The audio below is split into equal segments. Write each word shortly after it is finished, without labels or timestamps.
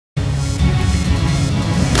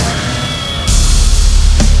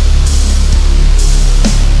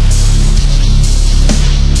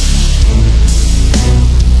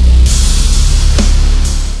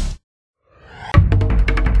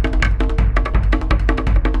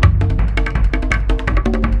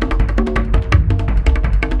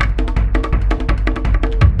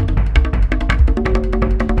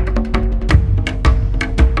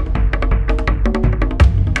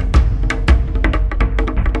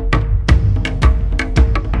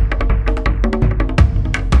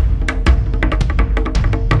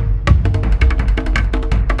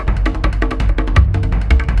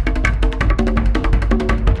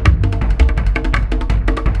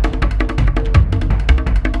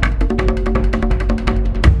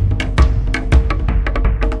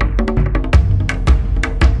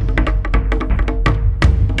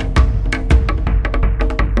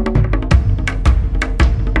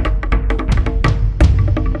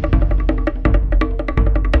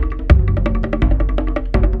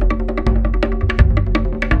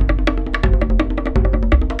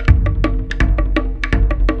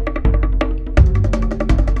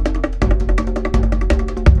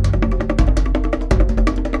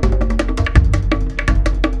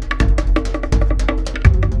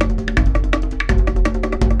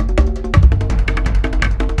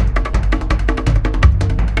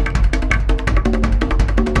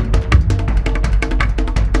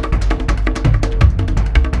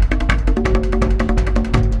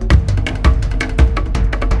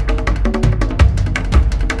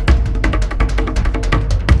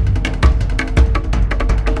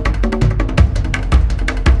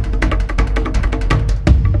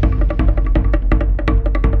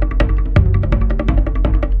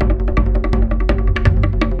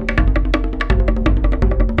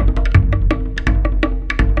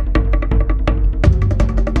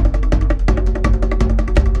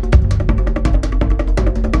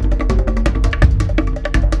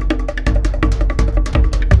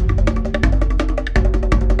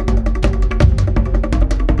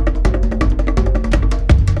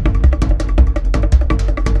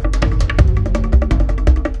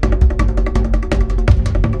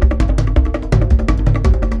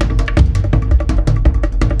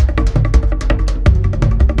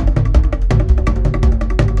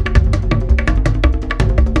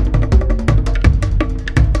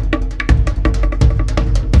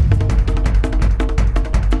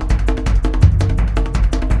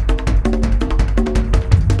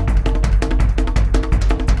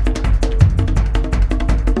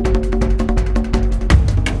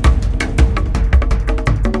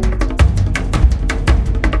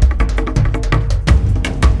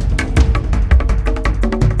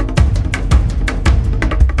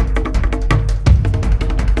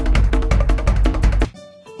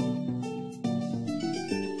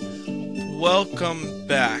Welcome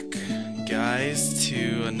back, guys,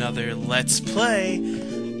 to another Let's Play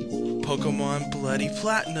Pokemon Bloody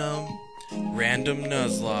Platinum Random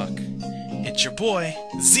Nuzlocke. It's your boy,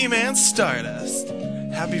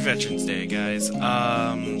 Zmanstardust. Happy Veterans Day, guys.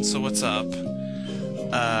 So what's up?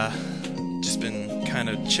 Just been kind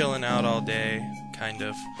of chilling out all day, kind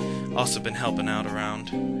of. Also been helping out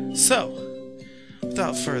around. So,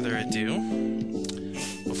 without further ado,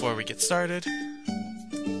 before we get started,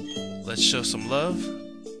 let's show some love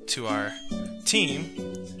to our team,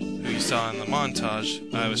 who you saw in the montage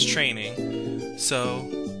I was training.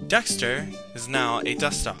 So, Dexter is now a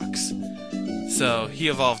Dustox. So, he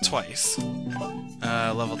evolved twice.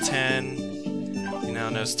 Level 10, he now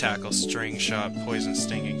knows Tackle, String Shot, Poison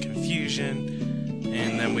Sting, and Confusion.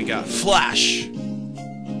 And then we got Flash,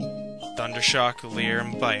 Thundershock, Leer,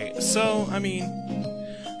 and Bite. So, I mean,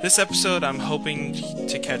 this episode I'm hoping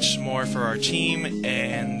to catch more for our team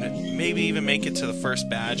and maybe even make it to the first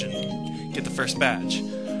badge and get the first badge.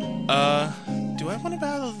 Do I want to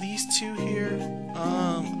battle these two here?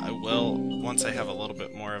 I will once I have a little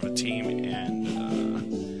bit more of a team and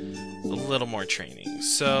a little more training.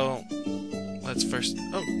 So, let's first...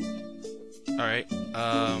 Oh! Alright,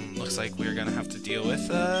 looks like we're gonna have to deal with,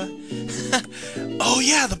 Oh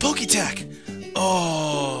yeah, the Pokétech!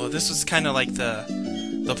 Oh, this was kind of like the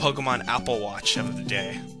Pokemon Apple Watch of the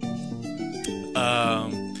day.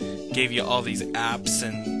 Gave you all these apps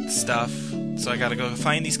and stuff, so I gotta go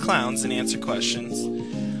find these clowns and answer questions.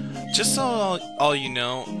 Just so all you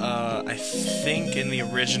know, I think in the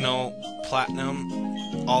original Platinum,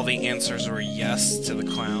 all the answers were yes to the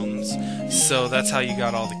clowns, so that's how you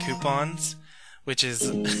got all the coupons, which is...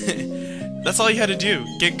 that's all you had to do,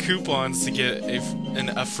 get coupons to get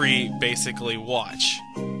a free, basically, watch.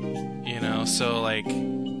 You know, so like...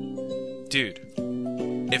 Dude,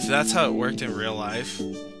 if that's how it worked in real life,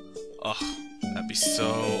 oh, that'd be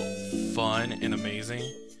so fun and amazing.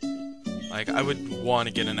 Like, I would want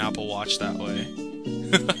to get an Apple Watch that way.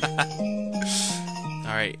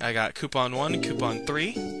 Alright, I got Coupon 1, Coupon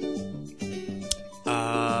 3.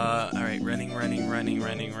 Alright, running.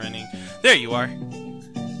 There you are!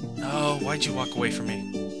 Oh, why'd you walk away from me?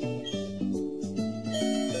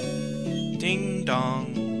 Ding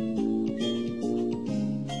dong.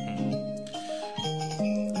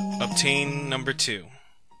 Obtain number 2.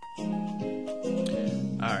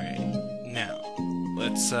 Alright, now,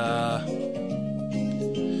 let's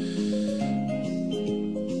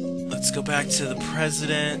go back to the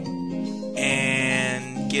president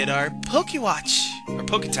and get our Pokewatch, or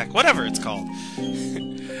Poketech, whatever it's called.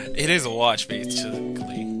 It is a watch,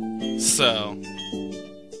 basically. So,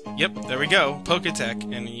 yep, there we go, Poketech,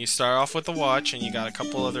 and you start off with the watch, and you got a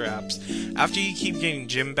couple other apps. After you keep getting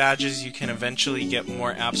gym badges, you can eventually get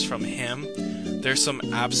more apps from him. There's some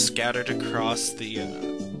apps scattered across the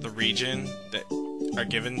region that are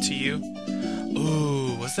given to you.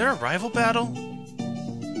 Ooh, was there a rival battle?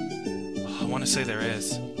 Oh, I want to say there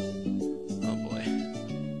is. Oh boy.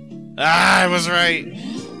 Ah, I was right!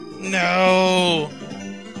 No!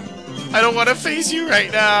 I don't want to face you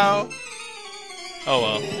right now! Oh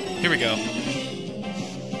well, here we go.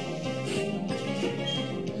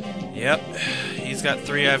 Yep, he's got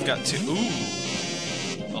 3, I've got 2. Ooh!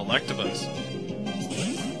 Electabuzz.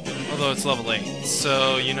 Although it's level 8.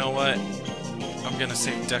 So, you know what? I'm gonna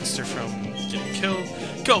save Dexter from getting killed.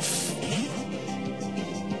 Go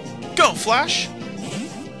Flash!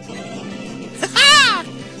 Ha-ha!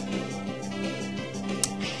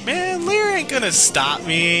 Man, Leer ain't gonna stop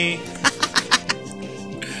me!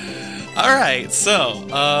 Alright, so,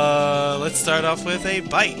 let's start off with a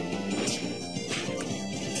Bite.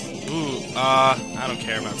 Ooh, I don't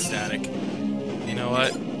care about static. You know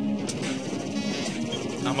what?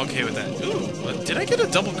 I'm okay with that. Ooh, what, did I get a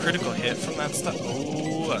double critical hit from that stuff?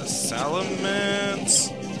 Ooh, a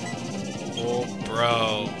Salamence. Oh,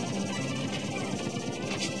 bro.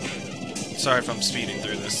 Sorry if I'm speeding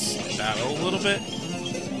through this battle a little bit.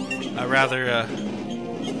 I'd rather,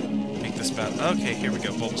 make this battle... Okay, here we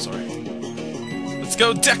go, Bulbasaur. Let's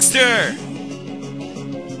go, Dexter!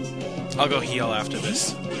 I'll go heal after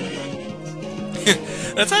this.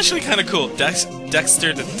 That's actually kind of cool.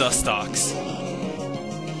 Dexter the Dustox.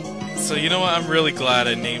 So you know what? I'm really glad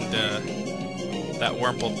I named that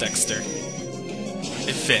Wurmple Dexter.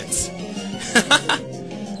 It fits.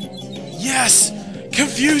 Yes!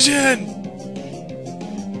 Confusion!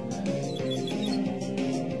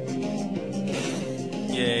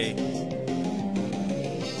 Yay.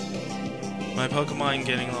 My Pokemon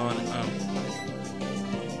getting low on... Oh.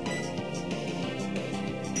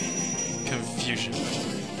 Confusion.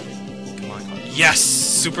 Come on. Yes!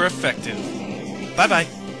 Super effective. Bye-bye.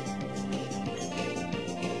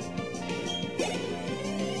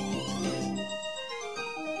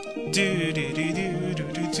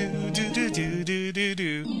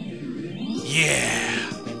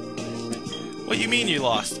 mean you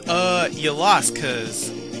lost? You lost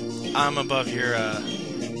because I'm above your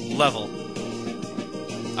level.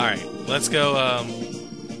 Alright, let's go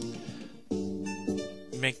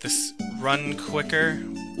make this run quicker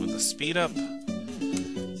with the speed up.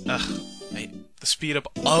 Ugh, the speed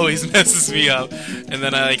up always messes me up. And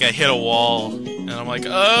then I hit a wall and I'm like,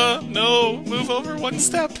 no, move over one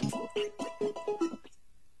step.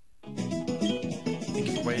 Thank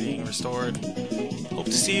you for waiting, restored. Hope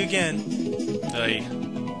to see you again. Do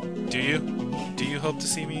you? Do you hope to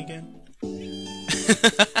see me again?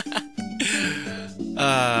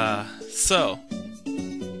 So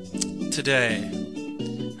today,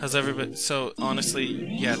 how's everybody? So honestly,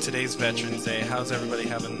 yeah, today's Veterans Day. How's everybody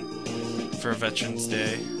having for Veterans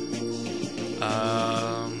Day?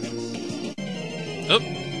 Oh,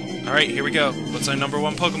 all right, here we go. What's our number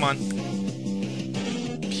one Pokemon?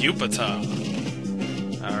 Pupitar.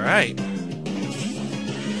 All right.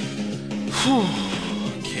 Whew.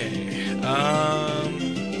 Okay.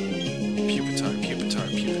 Pupitar.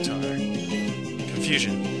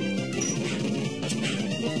 Confusion.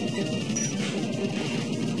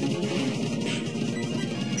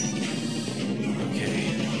 Okay.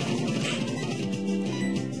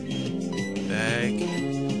 Bag.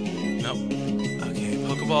 Nope. Okay,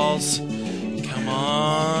 Pokeballs. Come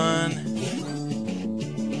on.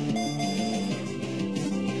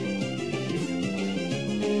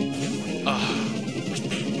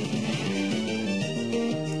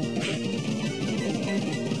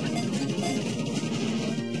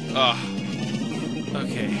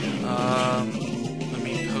 Okay, let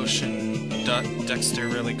me potion Dexter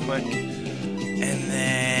really quick, and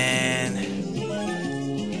then,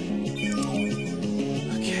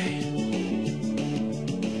 okay,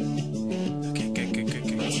 good.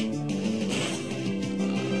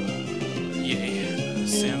 Yay,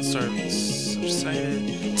 Sandstorm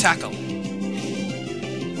subsided. Tackle.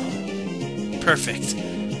 Perfect.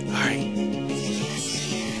 Alright.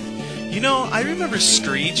 You know, I remember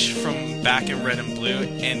Screech from back in Red and Blue,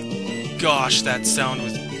 and gosh, that sound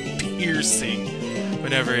was piercing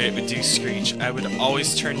whenever it would do Screech. I would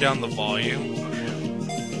always turn down the volume.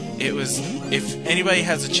 It was, if anybody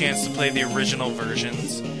has a chance to play the original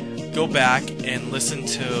versions, go back and listen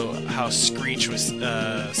to how Screech was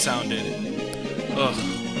sounded. Ugh.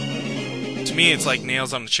 To me, it's like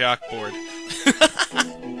nails on the chalkboard.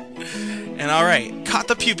 And alright, caught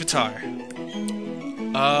the Pupitar.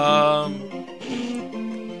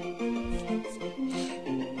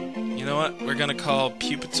 You know what? We're gonna call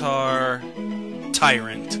Pupitar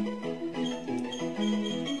Tyrant.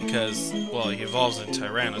 Because, well, he evolves in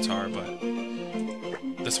Tyranitar, but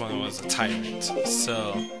this one was a Tyrant.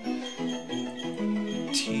 So,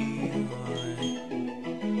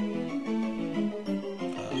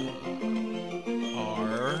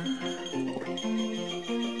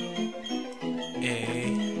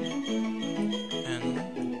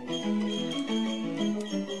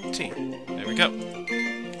 there we go.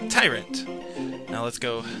 Tyrant. Now let's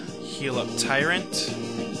go heal up Tyrant.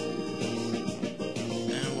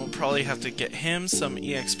 And we'll probably have to get him some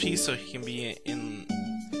EXP so he can be in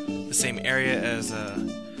the same area as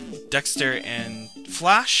Dexter and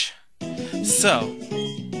Flash. So,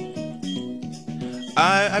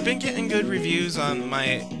 I've been getting good reviews on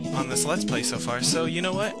this Let's Play so far, so you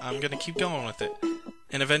know what? I'm gonna keep going with it.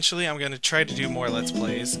 And eventually I'm going to try to do more Let's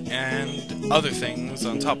Plays and other things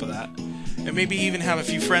on top of that. And maybe even have a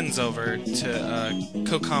few friends over to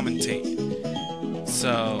co-commentate.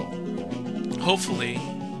 So, hopefully,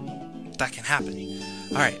 that can happen.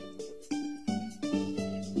 Alright.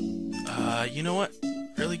 You know what?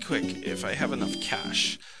 Really quick, if I have enough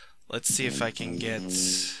cash, let's see if I can get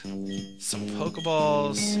some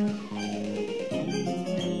Pokeballs.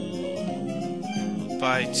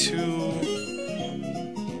 Buy 2...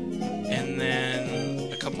 and then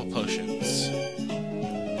a couple potions.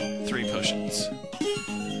 3 potions.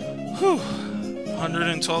 Whew.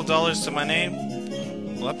 $112 to my name?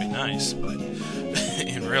 Well, that'd be nice, but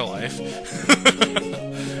in real life.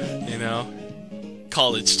 You know?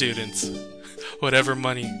 College students. Whatever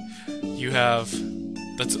money you have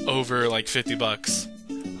that's over like 50 bucks.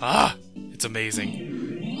 Ah! It's amazing.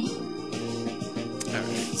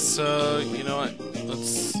 Alright, so, you know what?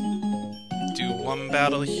 Let's do one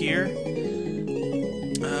battle here.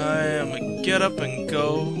 I'm gonna get up and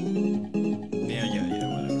go. Yeah,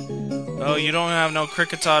 whatever. Oh, you don't have no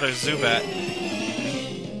Kricketot or Zubat.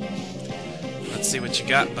 Let's see what you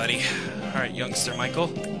got, buddy. Alright, youngster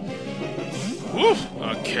Michael. Woo!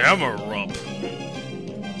 A camera rub.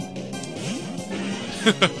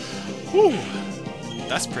 Whew.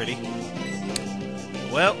 That's pretty.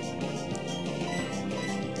 Well,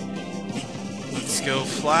 let's Let's go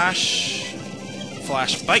Flash.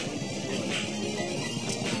 Flash Bite.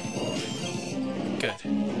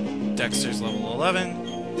 Good. Dexter's level 11.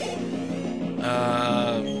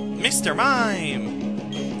 Mr. Mime!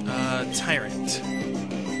 Tyrant.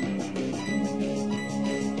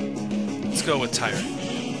 Let's go with Tyrant.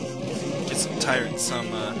 Get some Tyrant some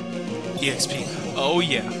EXP. Oh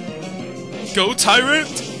yeah. Go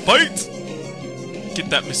Tyrant! Bite!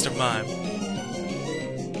 Get that Mr. Mime.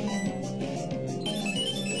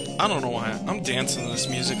 I don't know why. I'm dancing to this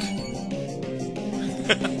music.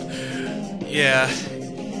 Yeah.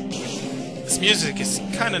 This music is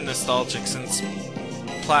kind of nostalgic since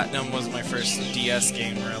Platinum was my first DS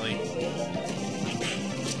game, really.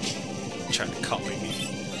 Trying to copy me.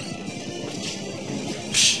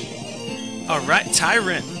 Alright,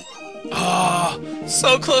 Tyrant! Oh,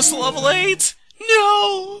 so close to level 8!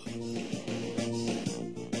 No!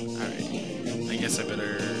 Alright, I guess I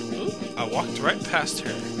better... Ooh, I walked right past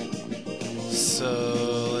her.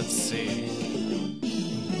 So, let's see.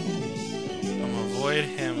 I'm gonna avoid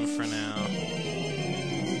him for now.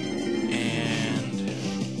 And...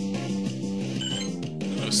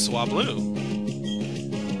 oh, Swablu.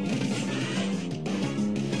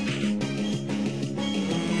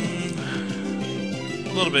 A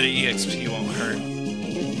little bit of EXP won't hurt.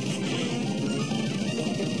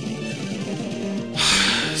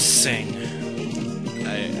 Sing.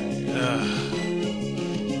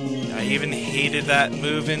 I even hated that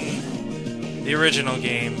move in the original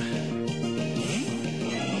game.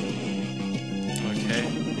 Okay.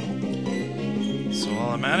 So while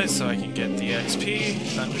I'm at it, so I can get the XP,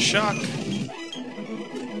 Thunder Shock.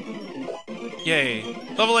 Yay!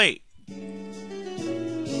 Level 8!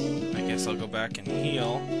 I guess I'll go back and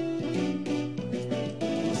heal.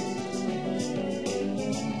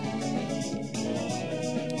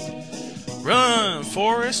 Run,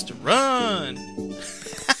 Forrest, run!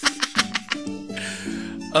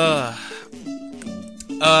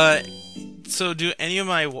 So do any of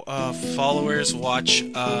my followers watch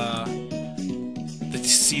the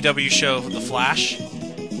CW show The Flash?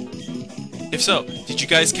 If so, did you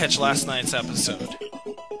guys catch last night's episode?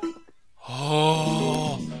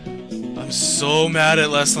 Oh, I'm so mad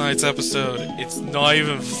at last night's episode. It's not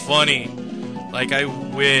even funny. Like, I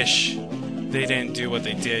wish they didn't do what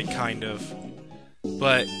they did, kind of.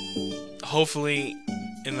 But hopefully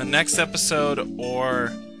in the next episode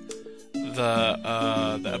or the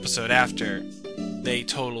episode after, they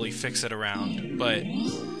totally fix it around. But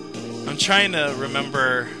I'm trying to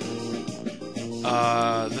remember.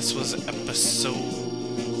 This was episode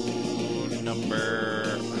number.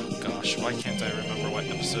 Oh gosh, why can't I remember what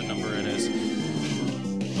episode number it is?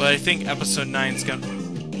 But I think episode 9's gonna.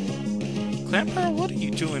 Clamper, what are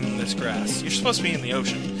you doing in this grass? You're supposed to be in the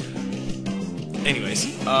ocean. Anyways,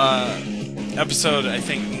 episode, I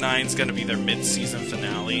think, 9's gonna be their mid-season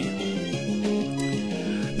finale.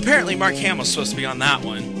 Apparently Mark Hamill's supposed to be on that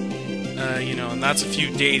one. You know, and that's a few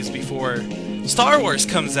days before Star Wars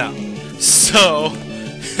comes out. So,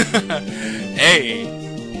 hey,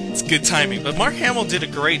 it's good timing. But Mark Hamill did a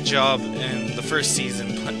great job in the first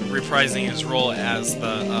season, reprising his role as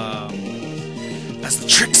the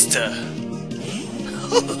trickster.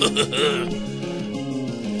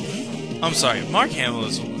 I'm sorry, Mark Hamill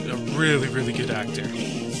is a really, really good actor.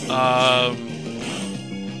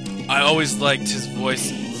 I always liked his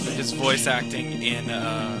voice acting in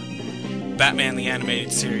Batman the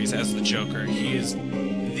Animated Series as the Joker. He is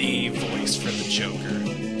the voice for the Joker.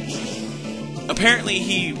 Apparently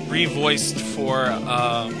he revoiced for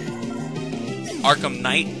Arkham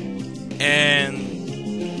Knight,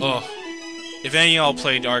 and oh, if any of y'all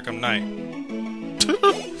played Arkham Knight,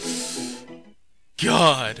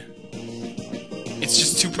 God, it's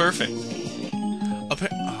just too perfect.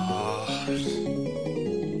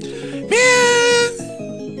 Man!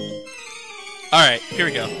 Alright, here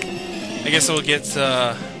we go. I guess we'll get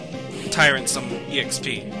Tyrant some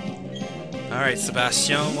EXP. Alright,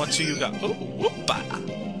 Sebastian, what do you got? Oh, whoopa!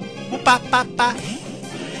 Whoopa pa pa!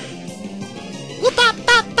 Whoopa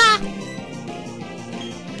pa pa!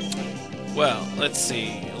 Well, let's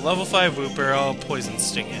see. Level 5 Wooper, I'll Poison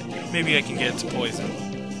Sting it. Maybe I can get it to poison.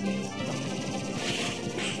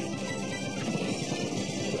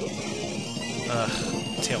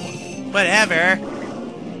 Tail one. Whatever!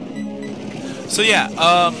 So yeah,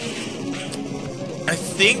 I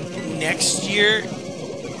think next year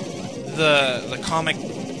the comic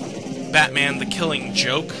Batman the Killing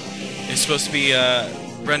Joke is supposed to be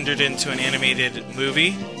rendered into an animated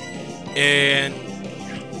movie, and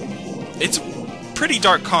it's a pretty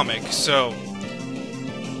dark comic, so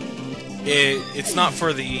it's not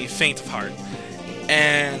for the faint of heart.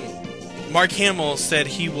 And Mark Hamill said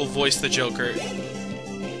he will voice the Joker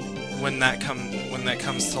when that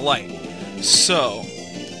comes to light. So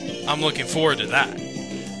I'm looking forward to that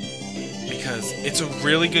because it's a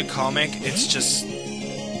really good comic. It's just,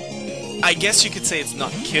 I guess you could say it's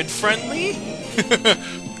not kid friendly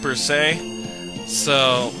per se.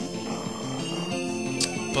 So,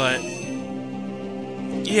 but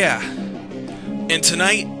yeah. And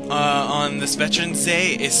tonight, on this Veterans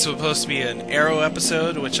Day, is supposed to be an Arrow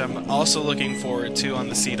episode, which I'm also looking forward to on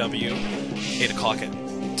the CW, 8 o'clock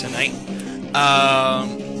tonight.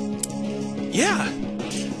 Yeah.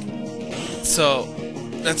 So,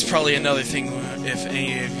 that's probably another thing, if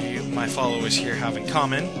any of you, my followers here, have in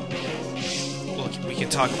common. We can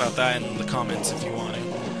talk about that in the comments if you want to.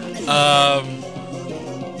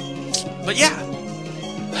 But yeah.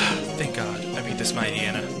 Thank God, I beat this mighty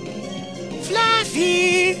Anna.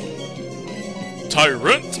 Fluffy!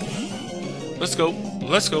 Tyrant! Let's go,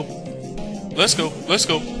 let's go, let's go, let's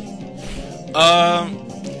go.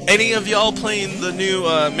 Any of y'all playing the new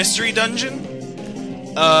Mystery Dungeon?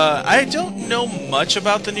 I don't know much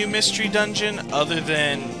about the new Mystery Dungeon, other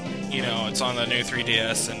than, you know, it's on the new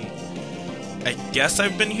 3DS, and I guess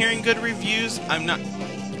I've been hearing good reviews. I'm not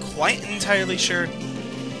quite entirely sure.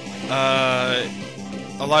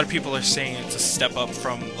 A lot of people are saying it's a step up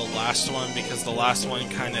from the last one, because the last one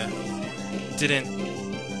kind of didn't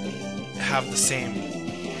have the same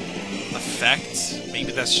effect.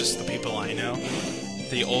 Maybe that's just the people I know.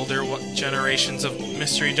 The older generations of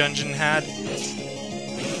Mystery Dungeon had.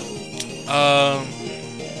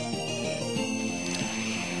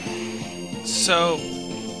 So,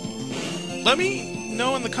 let me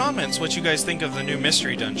know in the comments what you guys think of the new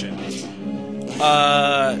Mystery Dungeon.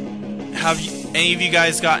 Have any of you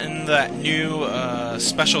guys gotten that new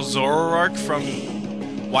special Zoroark from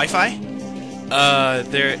Wi-Fi?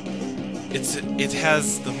 It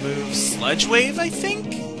has the move Sludge Wave, I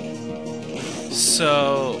think.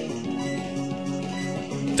 So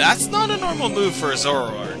that's not a normal move for a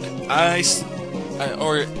Zoroark.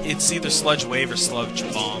 Or it's either Sludge Wave or Sludge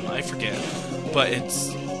Bomb, I forget. But it's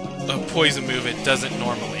a poison move it doesn't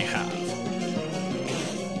normally have.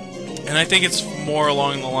 And I think it's more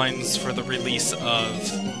along the lines for the release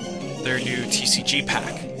of their new TCG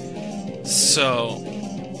pack. So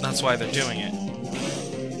that's why they're doing it.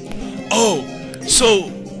 Oh! So,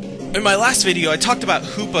 in my last video I talked about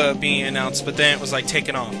Hoopa being announced, but then it was like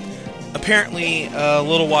taken off. Apparently, a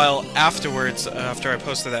little while afterwards, after I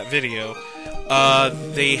posted that video,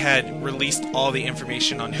 they had released all the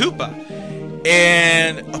information on Hoopa.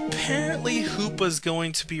 And apparently Hoopa's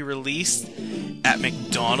going to be released at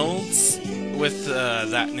McDonald's with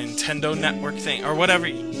that Nintendo Network thing, or whatever.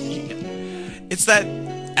 It's that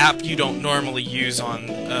app you don't normally use on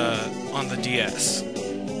the DS.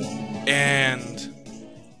 And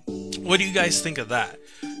what do you guys think of that?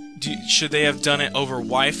 Should they have done it over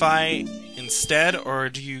Wi-Fi instead, or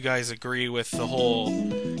do you guys agree with the whole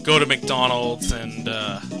go to McDonald's and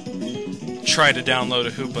try to download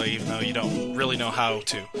a Hoopa even though you don't really know how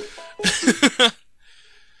to?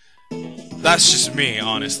 That's just me,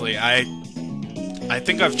 honestly. I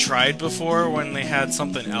think I've tried before when they had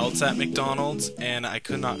something else at McDonald's and I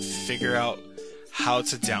could not figure out how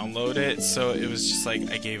to download it, so it was just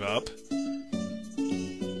like I gave up.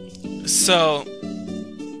 So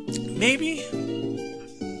maybe,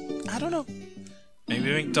 I don't know,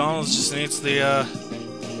 maybe McDonald's just needs the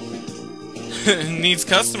needs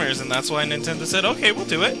customers, and that's why Nintendo said, okay, we'll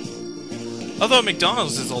do it. Although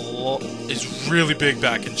McDonald's is really big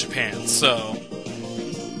back in Japan, so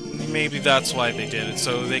maybe that's why they did it,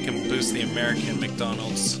 so they can boost the American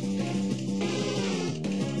McDonald's.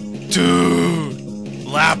 Dude!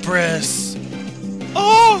 Lapras!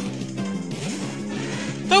 Oh!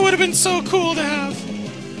 That would have been so cool to have!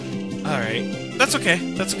 Alright. That's okay.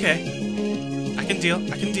 That's okay. I can deal.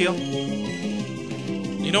 I can deal.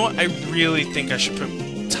 You know what? I really think I should put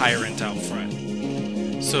Tyrant out front.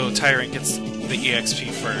 So Tyrant gets the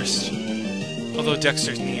EXP first. Although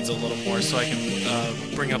Dexter needs a little more so I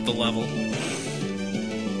can bring up the level.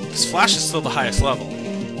 Because Flash is still the highest level.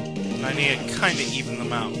 And I need to kind of even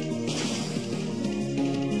them out.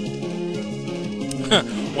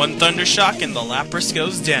 One Thunder Shock and the Lapras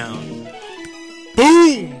goes down.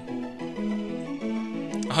 Boom!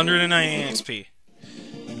 190 XP.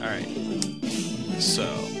 Alright. So,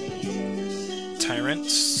 Tyrant,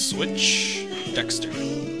 switch, Dexter.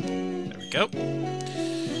 There we go.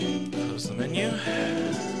 Close the menu.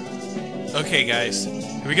 Okay, guys.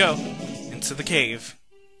 Here we go. Into the cave.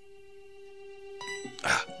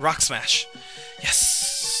 Ah, Rock Smash.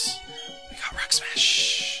 Yes! We got Rock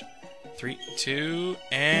Smash. 3, 2,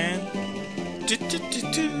 and...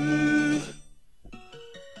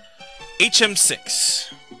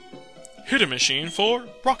 HM6. Hit a machine for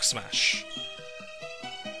Rock Smash.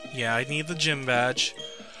 Yeah, I need the gym badge,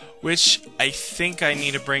 which I think I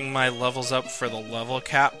need to bring my levels up for the level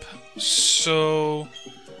cap. So,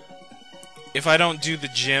 if I don't do the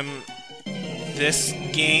gym this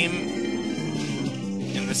game,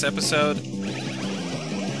 in this episode...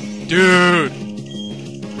 Dude!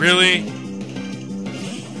 Really?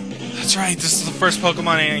 That's right, this is the first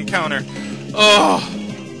Pokemon I encounter. Oh!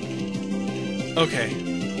 Okay.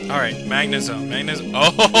 Alright, Magnezone.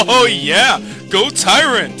 Oh, yeah! Go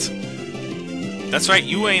Tyrant! That's right,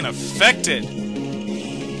 you ain't affected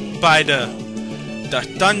by the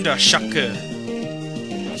Thunder Shocker.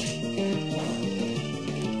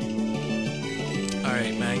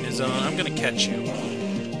 Alright, Magnezone, I'm gonna catch you.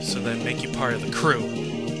 So then make you part of the crew.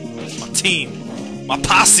 My team. My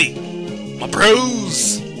posse. My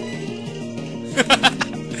bros.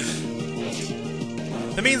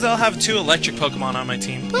 That means I'll have 2 electric Pokemon on my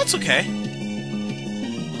team, but that's okay.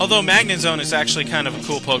 Although Magnezone is actually kind of a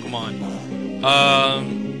cool Pokemon.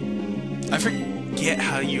 I forget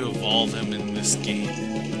how you evolve him in this game.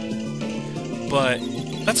 But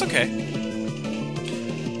that's okay.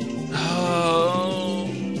 Oh,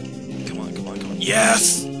 come on.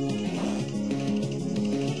 Yes!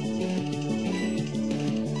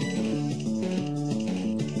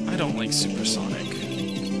 I don't like Supersonic.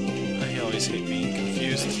 I always hate being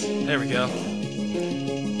confused. There we go.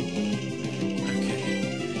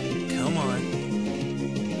 Okay. Come on.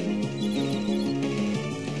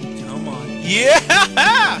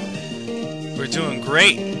 Yeah! We're doing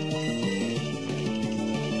great.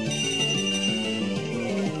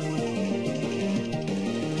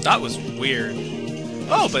 That was weird.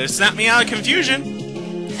 Oh, but it snapped me out of confusion.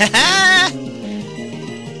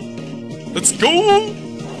 Let's go!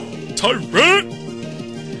 Tyrant!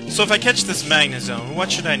 So if I catch this Magnezone,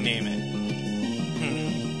 what should I name it?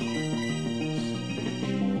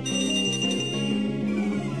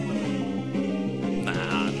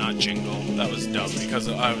 Nah, not Jingle. That was dumb because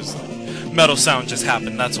Metal Sound just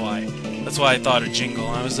happened, that's why. That's why I thought of Jingle.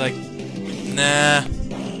 I was like, nah.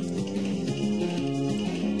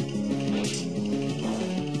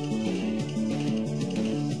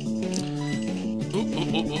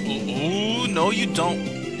 Ooh, no you don't.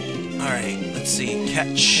 Alright, let's see.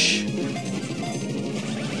 Catch.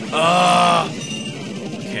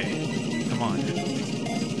 Okay, come on.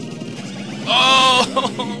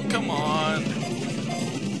 Oh, come on.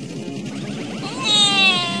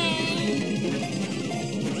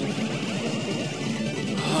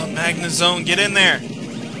 Oh, Magnezone, get in there.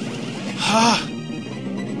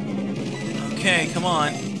 Okay, come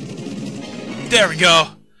on. There we go.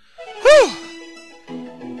 Whew.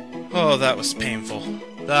 Oh, that was painful.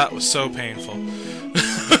 That was so painful.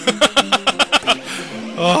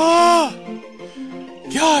 Oh!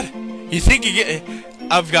 God! You think you get...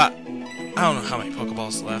 I've got... I don't know how many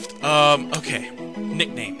Pokeballs left. Okay.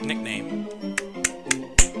 Nickname.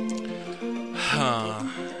 Huh.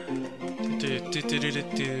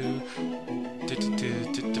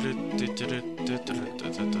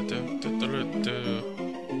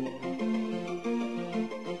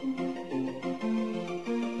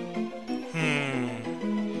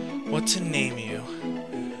 What to name you?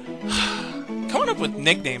 Coming up with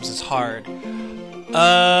nicknames is hard. You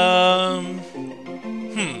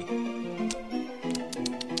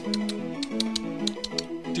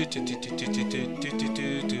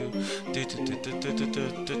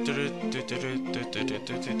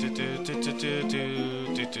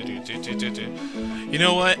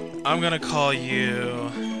know what? I'm gonna call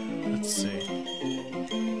you... Let's see.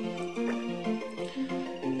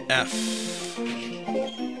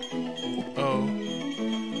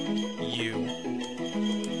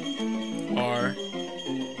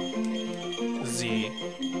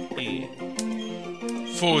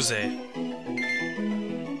 Fose.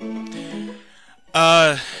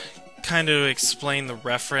 Kind of explain the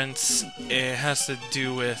reference. It has to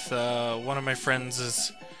do with one of my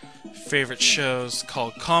friends' favorite shows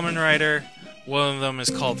called Kamen Rider. One of them is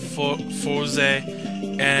called Fose,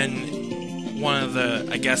 and one of the,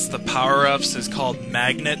 I guess, the power-ups is called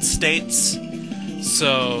Magnet States.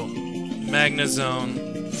 So,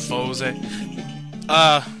 Magnezone, Fose.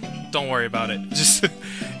 Don't worry about it. Just,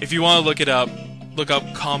 if you want to look it up, look up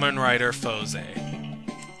Kamen Rider Fose.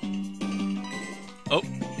 Oh.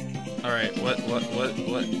 Alright, what?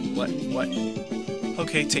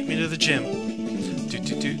 Okay, take me to the gym.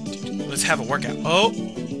 Let's have a workout. Oh!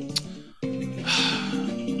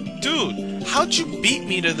 Dude, how'd you beat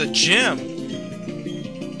me to the gym?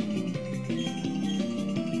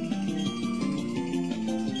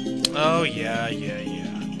 Oh, yeah.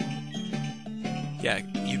 Yeah,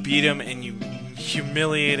 you beat him and you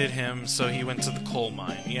humiliated him, so he went to the coal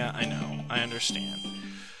mine. Yeah, I know. I understand.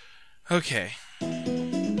 Okay.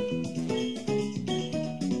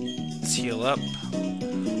 Let's heal up.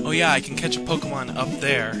 Oh yeah, I can catch a Pokemon up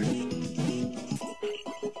there.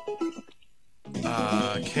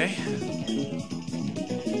 Okay.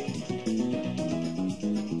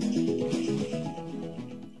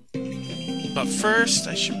 But first,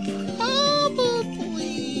 I should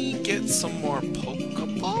probably get some more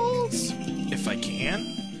Pokeballs, if I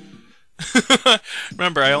can.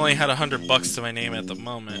 Remember, I only had $100 to my name at the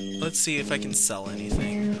moment. Let's see if I can sell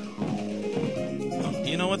anything. Oh,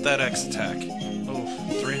 you know what? That X attack. Oh,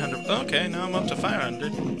 300. Okay, now I'm up to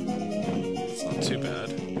 500. It's not too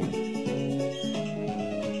bad.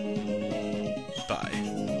 Bye.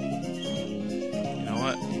 You know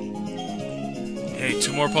what? Hey,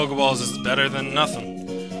 2 more Pokeballs is better than nothing.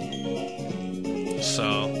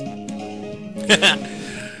 So.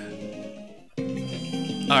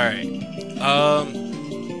 Alright. Oh,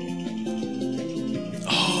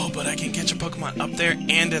 but I can catch a Pokemon up there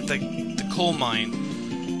and at the coal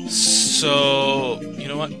mine. So, you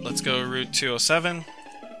know what? Let's go Route 207.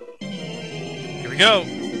 Here we go.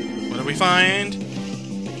 What do we find?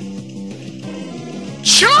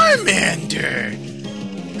 Charmander!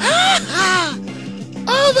 Ha!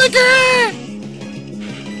 Oh my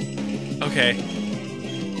god! Okay.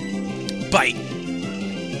 Bite.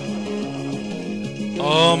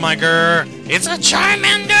 Oh my god! It's a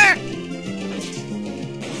Charmander!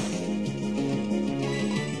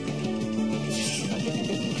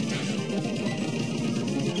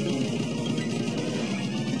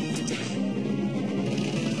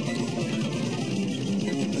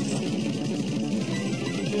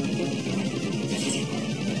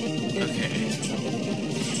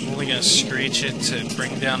 I'm gonna screech it to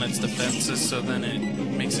bring down its defenses, so then it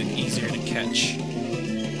makes it easier to catch.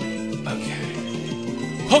 Okay.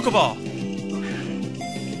 Pokeball!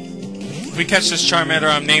 If we catch this Charmander,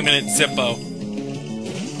 I'm naming it Zippo.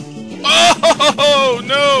 Oh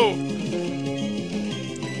no!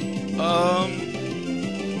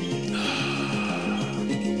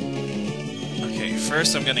 Okay,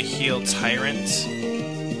 first I'm gonna heal Tyrant.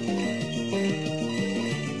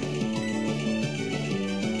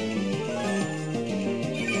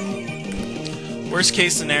 Worst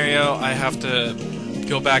case scenario, I have to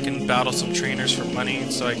go back and battle some trainers for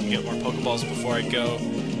money so I can get more Pokeballs before I go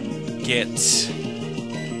get...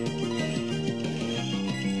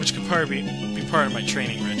 Which could probably be part of my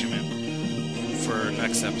training regimen for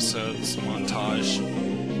next episode's montage.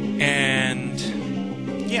 And...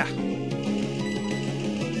 yeah.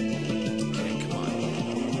 Okay, come on.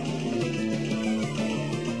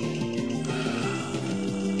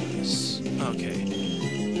 Okay.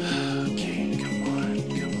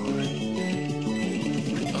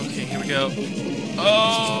 Go.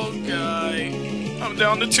 Oh, guy. I'm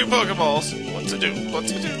down to 2 Pokeballs. What to do? What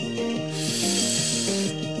to do?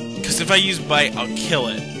 Because if I use Bite, I'll kill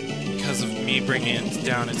it. Because of me bringing it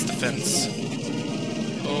down its defense.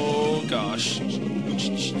 Oh, gosh.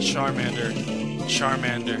 Charmander.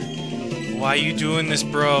 Charmander. Why are you doing this,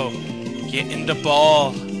 bro? Get in the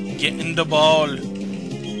ball. Get in the ball. I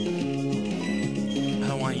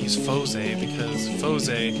don't want to use Fose, because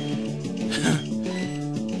Fose...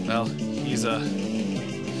 well, he's a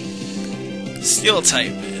Steel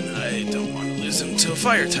type, and I don't want to lose him to a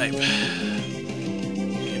Fire type.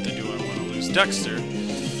 Neither do I want to lose Dexter.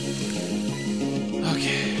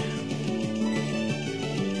 Okay.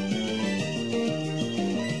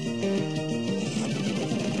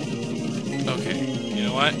 Okay, you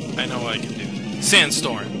know what? I know what I can do.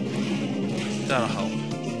 Sandstorm. That'll help.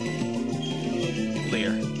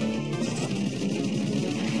 Leer.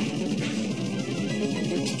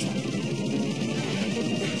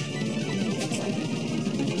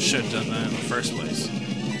 Should have done that in the first place.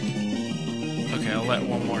 Okay, I'll let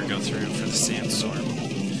one more go through for the Sandstorm.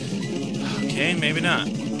 Okay, maybe not.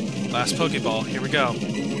 Last Pokeball, here we go.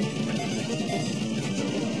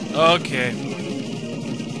 Okay.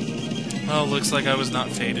 Well, looks like I was not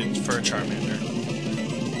fated for a Charmander.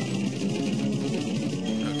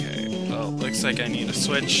 Okay, well, looks like I need a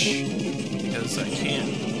switch, because I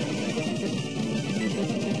can.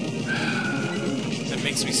 That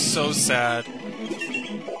makes me so sad.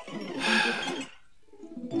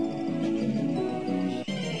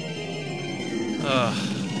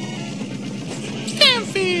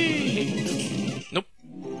 Stampy! Nope.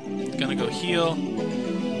 Gonna go heal.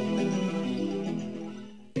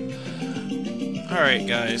 Alright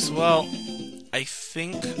guys, well, I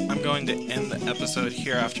think I'm going to end the episode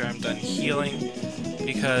here after I'm done healing,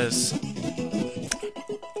 because,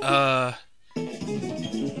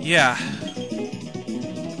 yeah,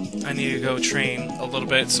 I need to go train a little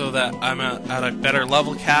bit so that I'm at a better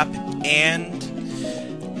level cap,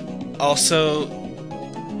 and also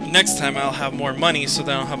next time I'll have more money so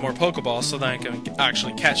that I'll have more Pokeballs so that I can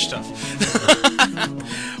actually catch stuff.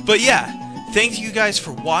 But yeah, thank you guys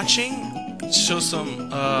for watching. Show some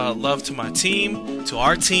love to my team, to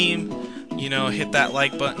our team. You know, hit that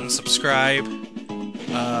like button, subscribe.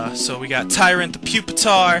 So we got Tyrant the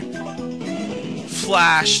Pupitar,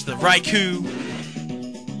 Flash the Raikou,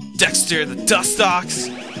 Dexter the Dustox,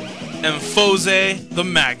 and Foze the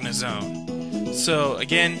Magnezone. So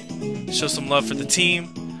again, show some love for the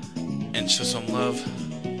team, and show some love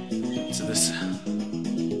to this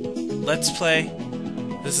Let's Play.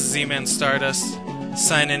 This is Zmanstardust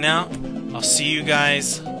signing out. I'll see you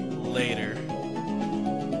guys later.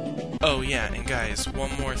 Oh yeah, and guys,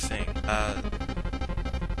 one more thing.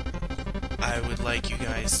 I would like you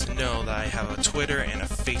guys to know that I have a Twitter and a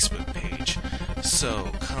Facebook page.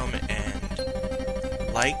 So come and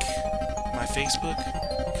like my Facebook,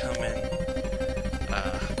 come and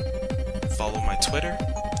follow my Twitter,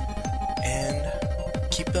 and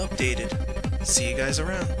keep updated. See you guys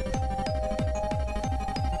around.